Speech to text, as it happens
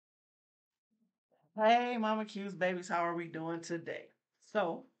Hey, Mama Q's babies, how are we doing today?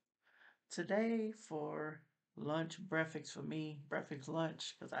 So, today for lunch, breakfast for me, breakfast,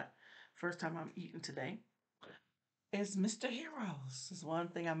 lunch, because I first time I'm eating today, is Mr. Heroes. This is one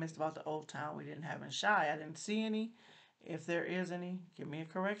thing I missed about the old town. We didn't have in Shy. I didn't see any. If there is any, give me a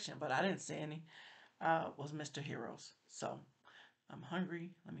correction, but I didn't see any. Was Mr. Heroes. So, I'm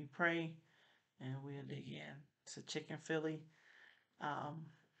hungry. Let me pray and we'll dig in. It's a chicken Philly. Um,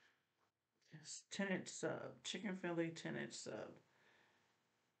 it's 10-inch sub, chicken Philly, 10-inch sub.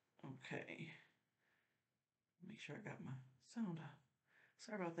 Okay. Make sure I got my sound off.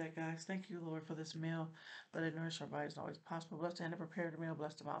 Sorry about that, guys. Thank you, Lord, for this meal. Let it nourish our bodies always possible. Bless the hand that prepared the meal.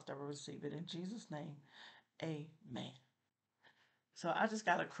 Bless the mouth that will receive it. In Jesus' name, amen. So I just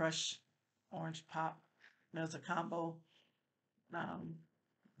got a crush orange pop. There's a combo. Um,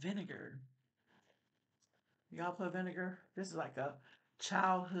 Vinegar. Y'all put vinegar? This is like a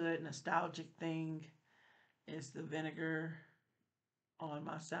childhood nostalgic thing. It's the vinegar on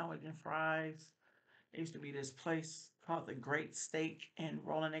my sandwich and fries. It used to be this place called the Great Steak in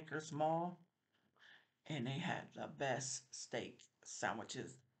Rolling Acres Mall, and they had the best steak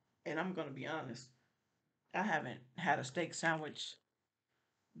sandwiches. And I'm gonna be honest, I haven't had a steak sandwich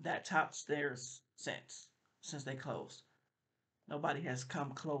that tops theirs since they closed. Nobody has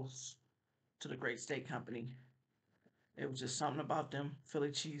come close to the Great Steak Company. It was just something about them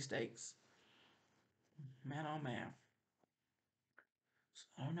Philly cheesesteaks. Man, oh man.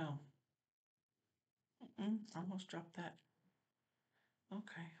 I don't know. I almost dropped that.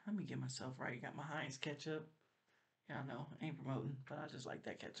 Okay, let me get myself right. Got my Heinz ketchup. Y'all know, I ain't promoting, but I just like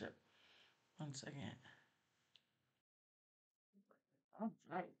that ketchup. One second. All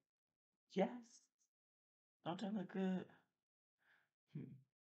right. Yes. Don't that look good? Hmm.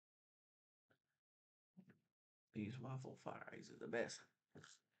 These waffle fries are the best.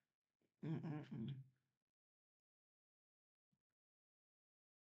 Mm-mm-mm.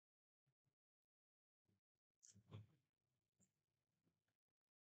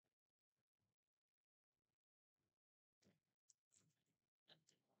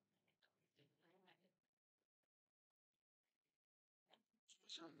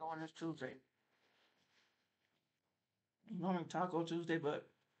 So going this Tuesday. Normally Taco Tuesday, but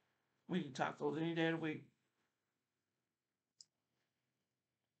we eat tacos any day of the week.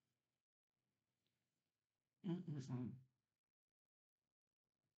 Mm-mm-mm.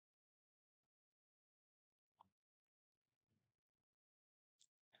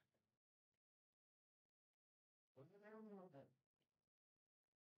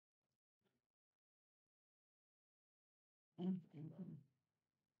 Mm-mm-mm.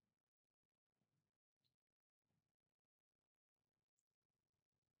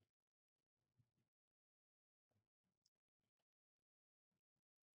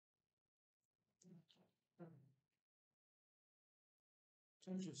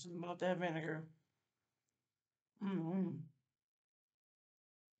 Tell you something about that vinegar. Mm-mm.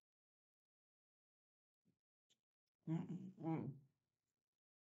 Mm-mm-mm.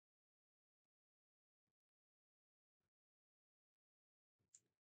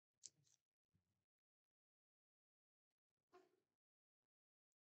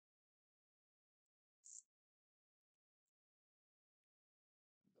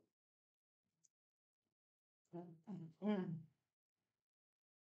 Mm-mm-mm.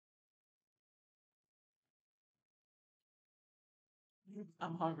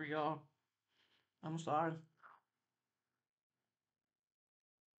 I'm hungry, y'all. I'm sorry.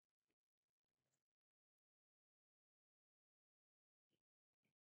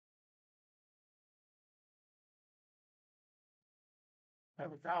 I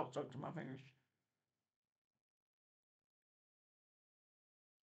have a towel stuck to my fingers.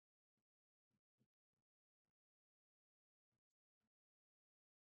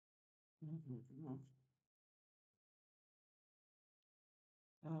 Mm-mm-mm.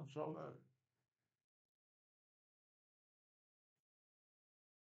 Oh, so good.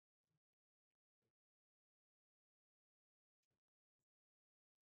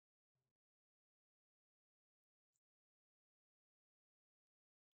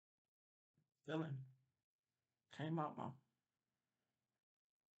 Feeling came out my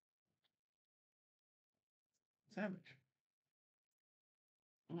sandwich.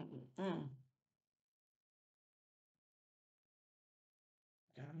 Mm-mm-mm.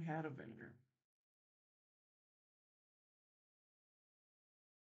 Gotta have a vinegar.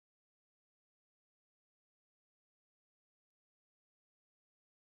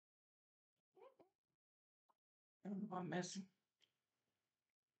 I'm messy.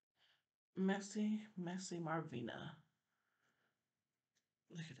 Messy, messy Marvina.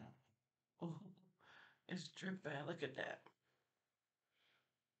 Look at that. Oh.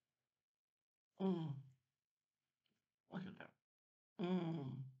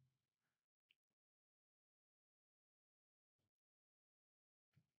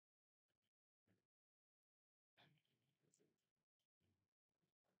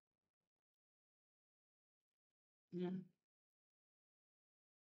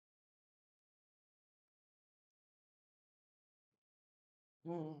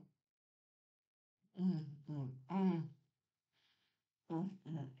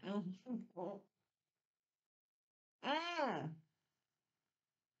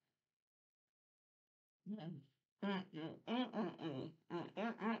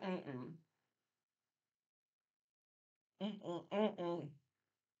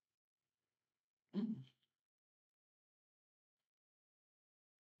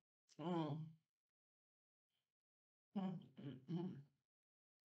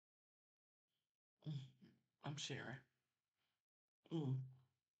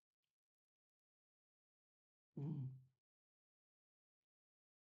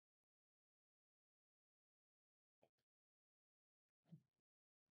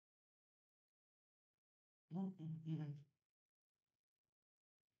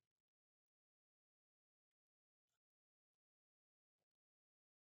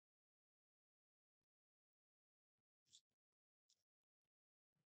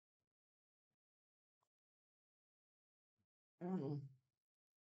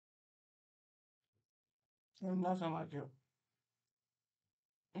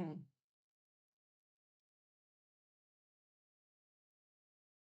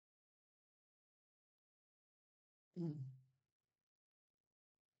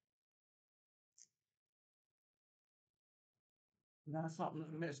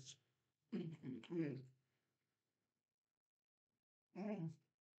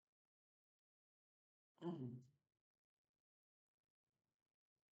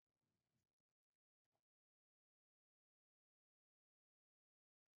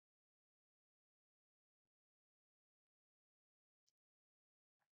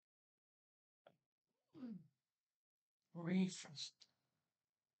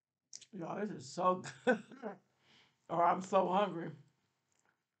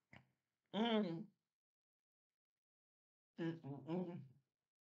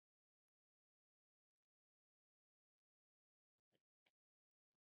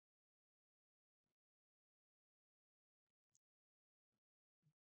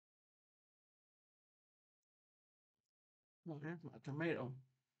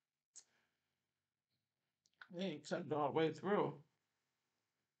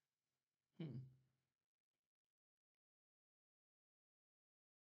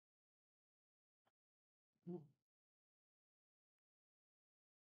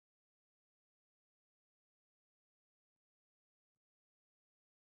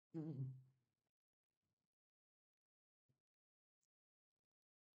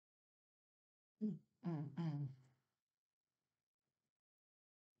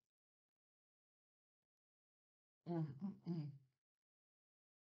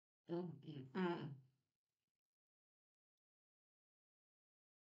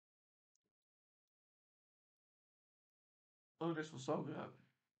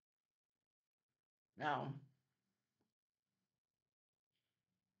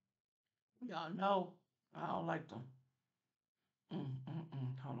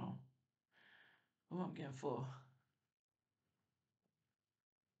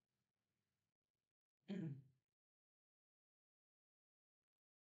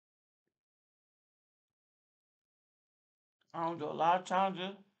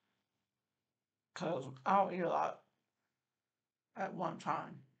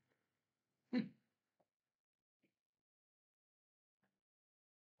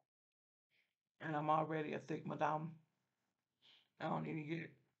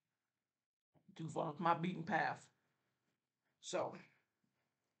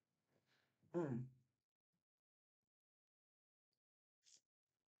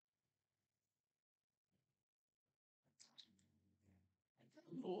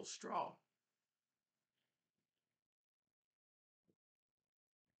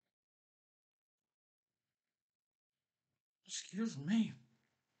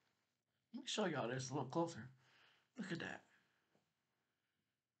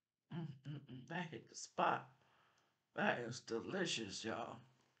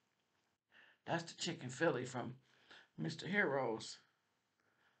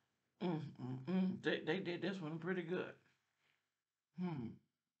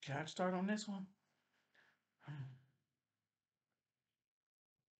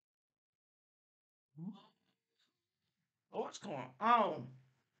 What's going on?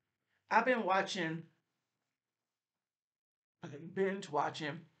 I've been watching, binge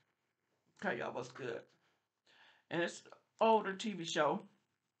watching. Tell y'all what's good. And it's an older TV show,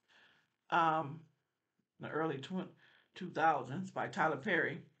 um, in the early 2000s by Tyler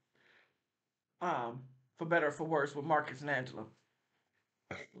Perry, for better or for worse, with Marcus and Angela.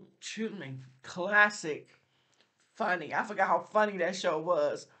 Excuse me. Classic. Funny. I forgot how funny that show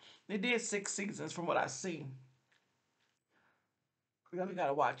was. They did 6 seasons from what I see. You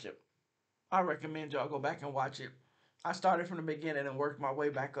gotta watch it. I recommend y'all go back and watch it. I started from the beginning and worked my way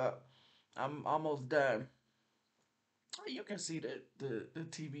back up. I'm almost done. You can see the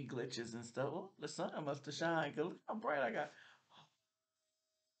TV glitches and stuff. Oh, the sun must have shined. 'Cause look how bright I got.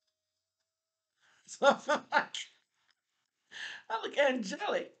 Something like I look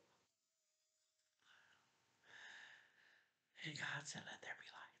angelic. Hey God said, "Let there be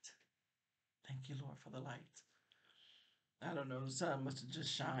light." Thank you, Lord, for the light. I don't know. The sun must have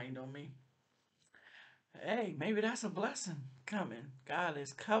just shined on me. Hey, maybe that's a blessing coming. God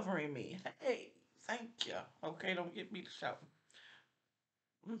is covering me. Hey, thank you. Okay, don't get me to shout.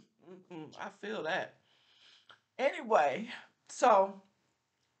 I feel that. Anyway, so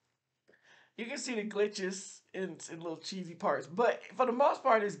you can see the glitches in little cheesy parts, but for the most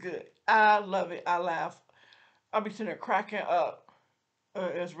part, it's good. I love it. I laugh. I'll be sitting there cracking up.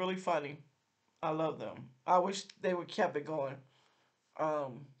 It's really funny. I love them. I wish they would kept it going.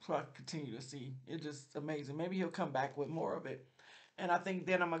 So I can continue to see. It's just amazing. Maybe he'll come back with more of it. And I think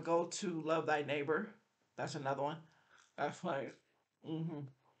then I'm gonna go to Love Thy Neighbor. That's another one. That's like, mm-hmm.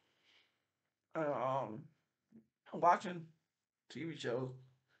 Um, watching TV shows.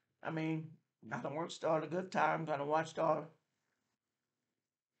 I mean, I don't watch all the good times. I don't watch all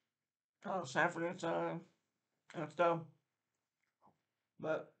Sanford and Son and stuff.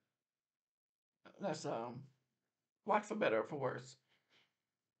 But that's watch for better or for worse.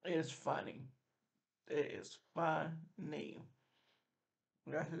 It's funny. It is funny.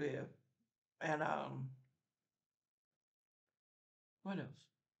 Yes, it is. And what else?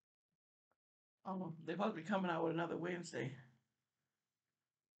 Oh, they're supposed to be coming out with another Wednesday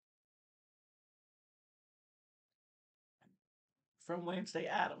from Wednesday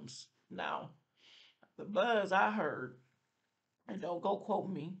Adams. Now, the buzz I heard, and don't go quote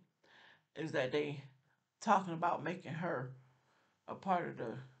me, is that they talking about making her a part of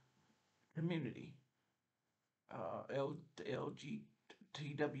the community. LGTWS,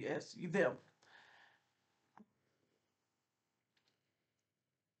 them.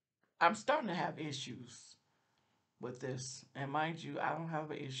 I'm starting to have issues with this. And mind you, I don't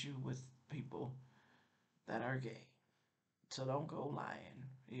have an issue with people that are gay. So don't go lying.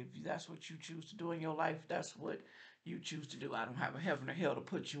 If that's what you choose to do in your life, that's what you choose to do. I don't have a heaven or hell to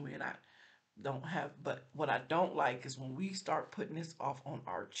put you in. I don't have, but what I don't like is when we start putting this off on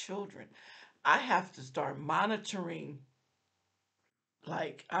our children. I have to start monitoring,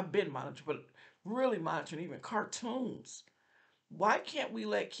 like I've been monitoring, but really monitoring even cartoons. Why can't we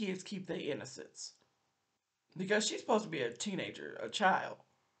let kids keep their innocence? Because she's supposed to be a teenager, a child.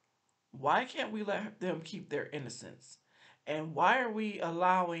 Why can't we let them keep their innocence? And why are we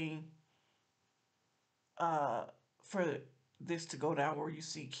allowing uh, for this to go down where you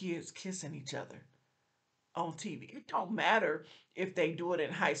see kids kissing each other on TV? It don't matter if they do it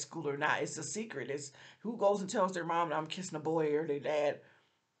in high school or not. It's a secret. It's who goes and tells their mom that I'm kissing a boy or their dad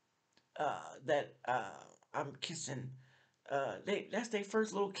that I'm kissing. That's their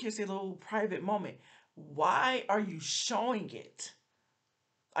first little kissy little private moment. Why are you showing it?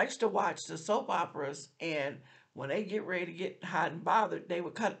 I used to watch the soap operas, and when they get ready to get hot and bothered, they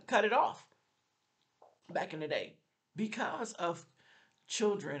would cut it off back in the day because of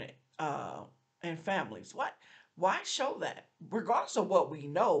children uh, and families. What? Why show that? Regardless of what we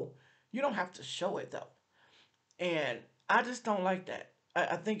know, you don't have to show it though. And I just don't like that.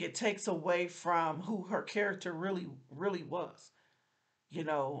 I think it takes away from who her character really was. You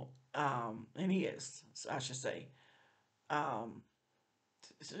know, and he is, I should say. Um,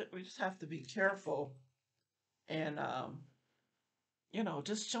 we just have to be careful and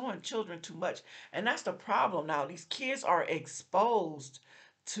just showing children too much. And that's the problem now. These kids are exposed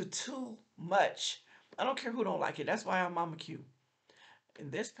to too much. I don't care who don't like it. That's why I'm MamaQ. In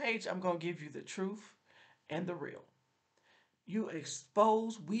this page, I'm going to give you the truth and the real. We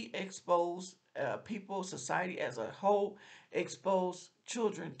expose people, society as a whole, expose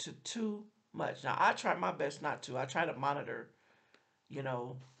children to too much. Now, I try my best not to. I try to monitor, you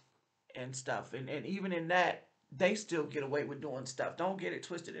know, and stuff. And even in that, they still get away with doing stuff. Don't get it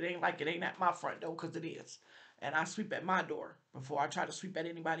twisted. It ain't like it ain't at my front door because it is. and I sweep at my door before I try to sweep at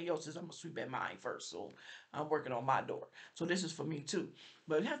anybody else's. I'm gonna sweep at mine first, so I'm working on my door. So this is for me too,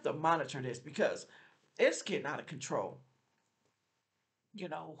 but you have to monitor this because it's getting out of control. You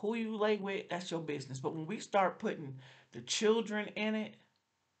know who you lay with, that's your business. But when we start putting the children in it,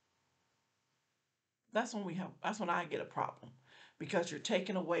 that's when I get a problem because you're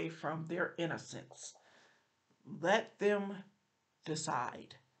taking away from their innocence. Let them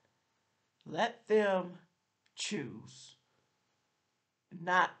decide. Let them choose.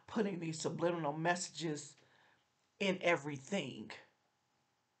 Not putting these subliminal messages in everything.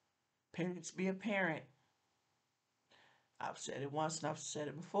 Parents, be a parent. I've said it once and I've said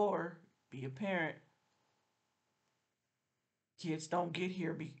it before. Be a parent. Kids don't get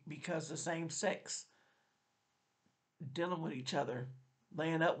here because the same sex dealing with each other,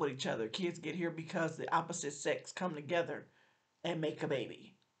 laying up with each other. Kids get here because the opposite sex come together and make a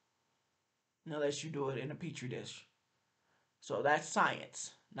baby. Unless you do it in a petri dish. So that's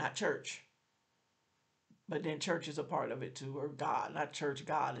science, not church. But then church is a part of it too, or God, not church.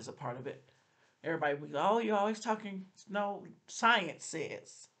 God is a part of it. Everybody be like, oh, you're always talking. No, science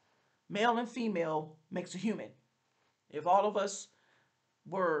says male and female makes a human. If all of us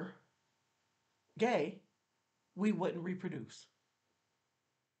were gay, we wouldn't reproduce.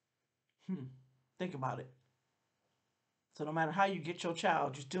 Hmm. Think about it. So no matter how you get your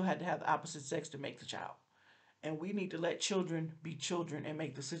child, you still had to have the opposite sex to make the child. And we need to let children be children and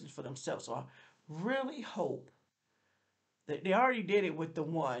make decisions for themselves. So I really hope that they already did it with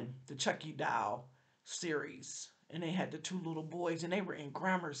the Chucky Doll series. And they had the two little boys and they were in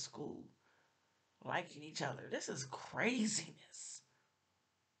grammar school liking each other. This is craziness.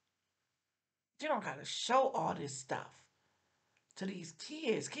 You don't gotta show all this stuff to these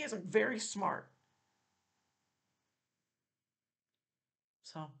kids. Kids are very smart.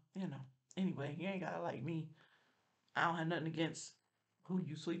 So, you know. Anyway, you ain't gotta like me. I don't have nothing against who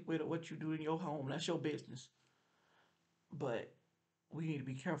you sleep with or what you do in your home. That's your business. But we need to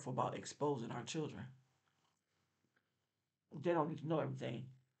be careful about exposing our children. They don't need to know everything.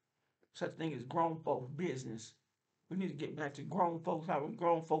 Such thing as grown folks' business. We need to get back to grown folks having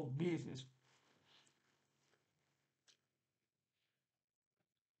grown folks' business.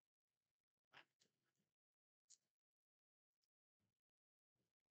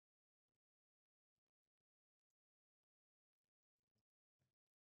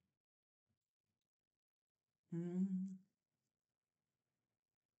 Mm-hmm.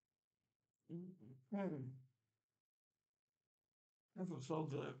 Mm-hmm. That was so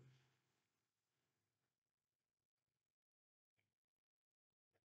good.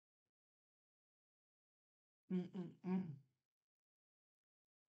 Mm-mm-mm.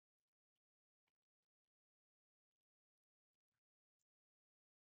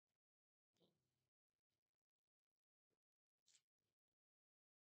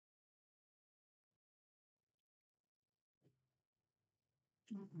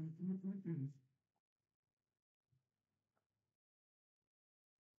 Mm-mm-mm-mm-mm.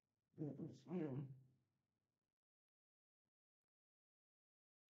 Mm-mm-mm.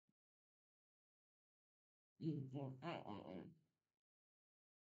 Mm-mm-mm-mm.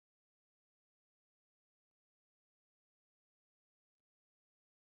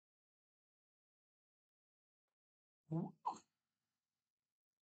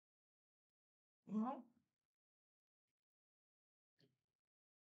 Well,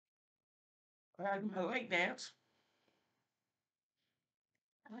 I had my leg dance.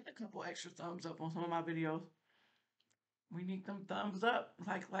 I like a couple extra thumbs up on some of my videos. We need them thumbs up.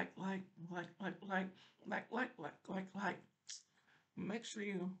 Like. Make sure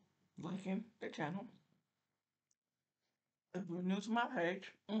you liking the channel. If you're new to my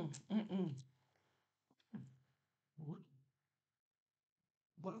page,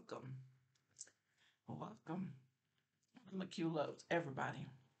 welcome. Welcome. MamaQ loves everybody.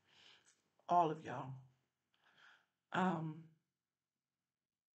 All of y'all. Um,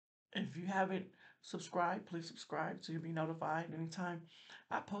 if you haven't subscribed, please subscribe so you'll be notified anytime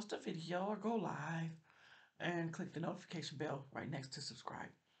I post a video or go live. And click the notification bell right next to subscribe.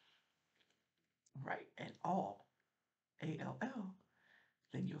 Right? And all. ALL.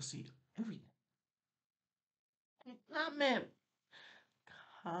 Then you'll see everything. Comment.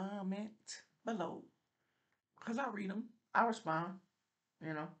 Comment below. Because I read them. I respond.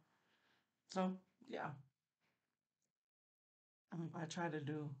 You know. So, yeah. I try to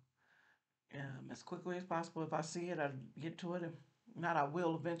do as quickly as possible. If I see it, I get to it. If not, I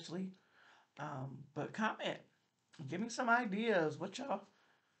will eventually. But comment. Give me some ideas. What y'all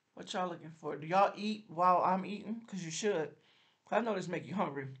looking for? Do y'all eat while I'm eating? Cause you should. I know this make you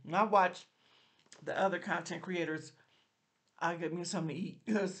hungry. And I watch the other content creators, I get me something to eat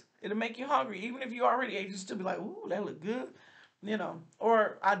because it'll make you hungry. Even if you already ate, you still be like, ooh, that look good, you know.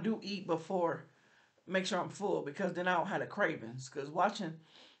 Or I do eat before, make sure I'm full because then I don't have the cravings. Because watching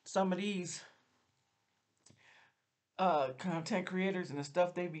some of these content creators and the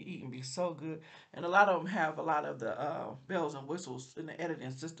stuff they be eating be so good, and a lot of them have a lot of the bells and whistles in the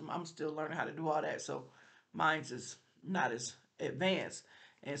editing system. I'm still learning how to do all that, so mine's is not as advanced,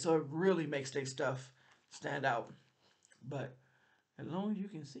 and so it really makes their stuff stand out. But as long as you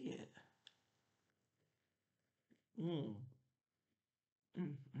can see it, mm,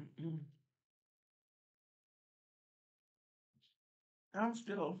 mm, mm, mm. I'm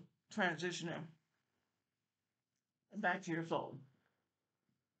still transitioning back here, so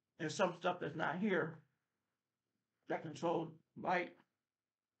there's some stuff that's not here that controlled light.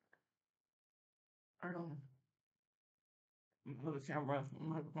 I don't know the camera,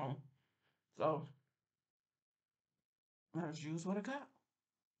 microphone, so let's use what I got.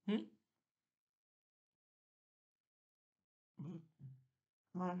 Hmm?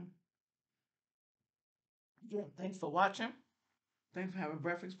 Um, yeah, thanks for watching. Thanks for having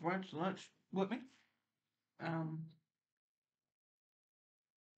breakfast, brunch, lunch with me. Um,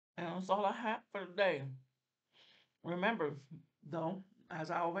 and that's all I have for today. Remember, though, as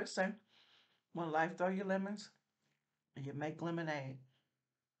I always say, when life throw you lemons, you make lemonade.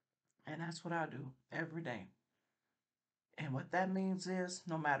 And that's what I do every day. And what that means is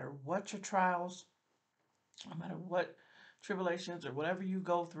no matter what your trials, no matter what tribulations or whatever you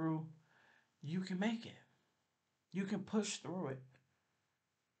go through, you can make it. You can push through it.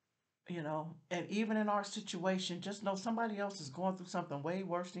 And even in our situation, just know somebody else is going through something way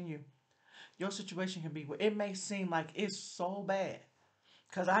worse than you. Your situation can be, it may seem like it's so bad.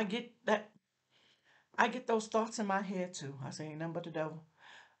 Because I get those thoughts in my head too. I say, ain't nothing but the devil.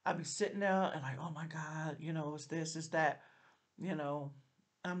 I be sitting there and like, oh my God, it's this, it's that, you know,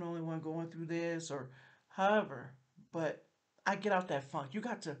 I'm the only one going through this or however. But I get out that funk. You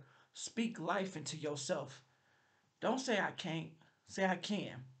got to speak life into yourself. Don't say I can't. Say I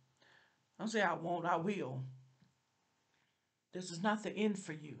can. Don't say I won't, I will. This is not the end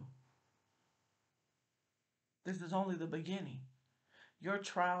for you. This is only the beginning. Your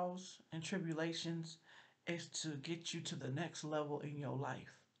trials and tribulations is to get you to the next level in your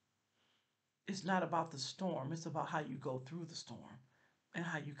life. It's not about the storm, it's about how you go through the storm and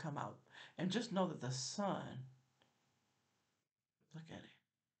how you come out. And just know that the sun, look at it,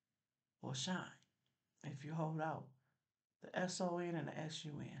 will shine if you hold out. The SON and the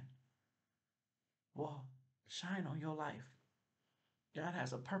SUN will shine on your life. God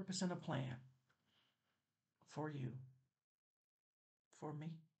has a purpose and a plan for you, for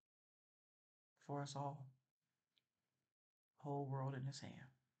me, for us all. Whole world in his hand.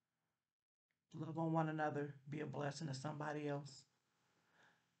 Love on one another, be a blessing to somebody else,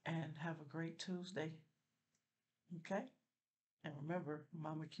 and have a great Tuesday. Okay? And remember,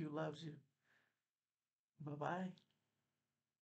 Mama Q loves you. Bye bye.